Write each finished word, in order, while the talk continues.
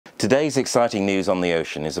Today's exciting news on the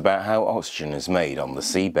ocean is about how oxygen is made on the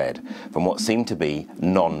seabed from what seem to be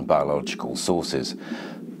non-biological sources.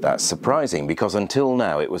 That's surprising because until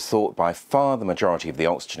now it was thought by far the majority of the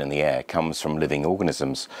oxygen in the air comes from living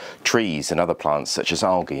organisms, trees and other plants such as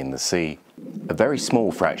algae in the sea. A very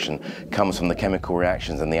small fraction comes from the chemical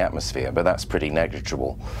reactions in the atmosphere, but that's pretty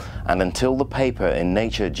negligible. And until the paper in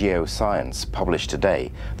Nature Geoscience published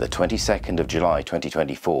today, the 22nd of July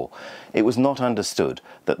 2024, it was not understood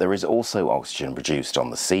that there is also oxygen produced on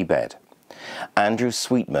the seabed. Andrew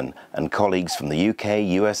Sweetman and colleagues from the UK,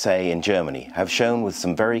 USA and Germany have shown with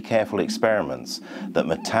some very careful experiments that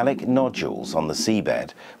metallic nodules on the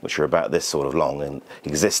seabed, which are about this sort of long and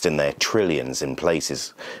exist in their trillions in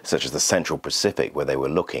places such as the Central Pacific where they were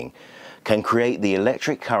looking, can create the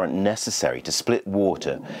electric current necessary to split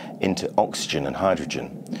water into oxygen and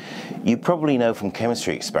hydrogen. You probably know from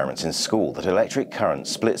chemistry experiments in school that electric current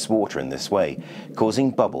splits water in this way,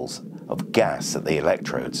 causing bubbles of gas at the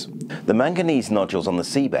electrodes. The manganese nodules on the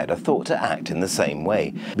seabed are thought to act in the same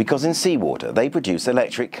way, because in seawater they produce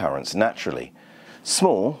electric currents naturally.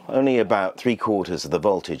 Small, only about 3/4 of the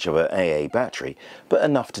voltage of an AA battery, but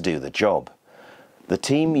enough to do the job. The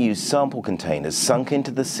team used sample containers sunk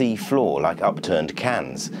into the sea floor like upturned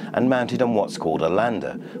cans and mounted on what's called a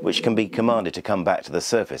lander, which can be commanded to come back to the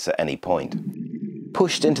surface at any point.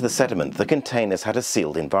 Pushed into the sediment, the containers had a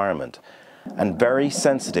sealed environment, and very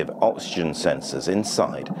sensitive oxygen sensors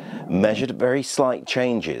inside measured very slight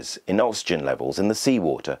changes in oxygen levels in the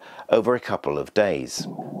seawater over a couple of days.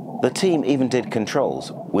 The team even did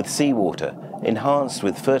controls with seawater enhanced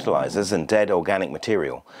with fertilizers and dead organic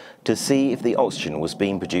material to see if the oxygen was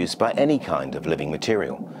being produced by any kind of living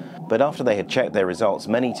material. But after they had checked their results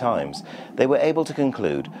many times, they were able to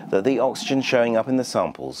conclude that the oxygen showing up in the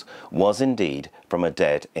samples was indeed from a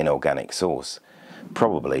dead inorganic source.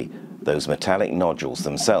 Probably those metallic nodules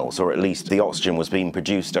themselves, or at least the oxygen was being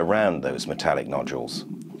produced around those metallic nodules.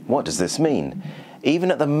 What does this mean?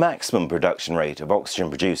 Even at the maximum production rate of oxygen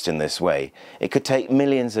produced in this way, it could take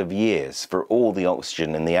millions of years for all the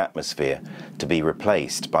oxygen in the atmosphere to be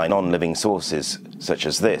replaced by non-living sources such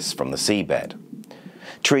as this from the seabed.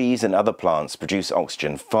 Trees and other plants produce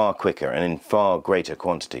oxygen far quicker and in far greater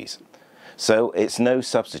quantities. So it's no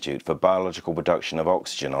substitute for biological production of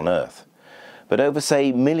oxygen on Earth. But over,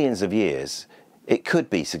 say, millions of years, it could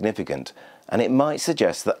be significant, and it might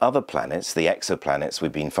suggest that other planets, the exoplanets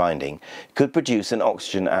we've been finding, could produce an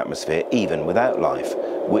oxygen atmosphere even without life,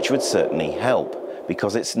 which would certainly help,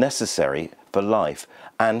 because it's necessary for life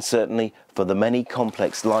and certainly for the many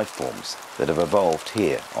complex life forms that have evolved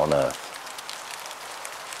here on Earth.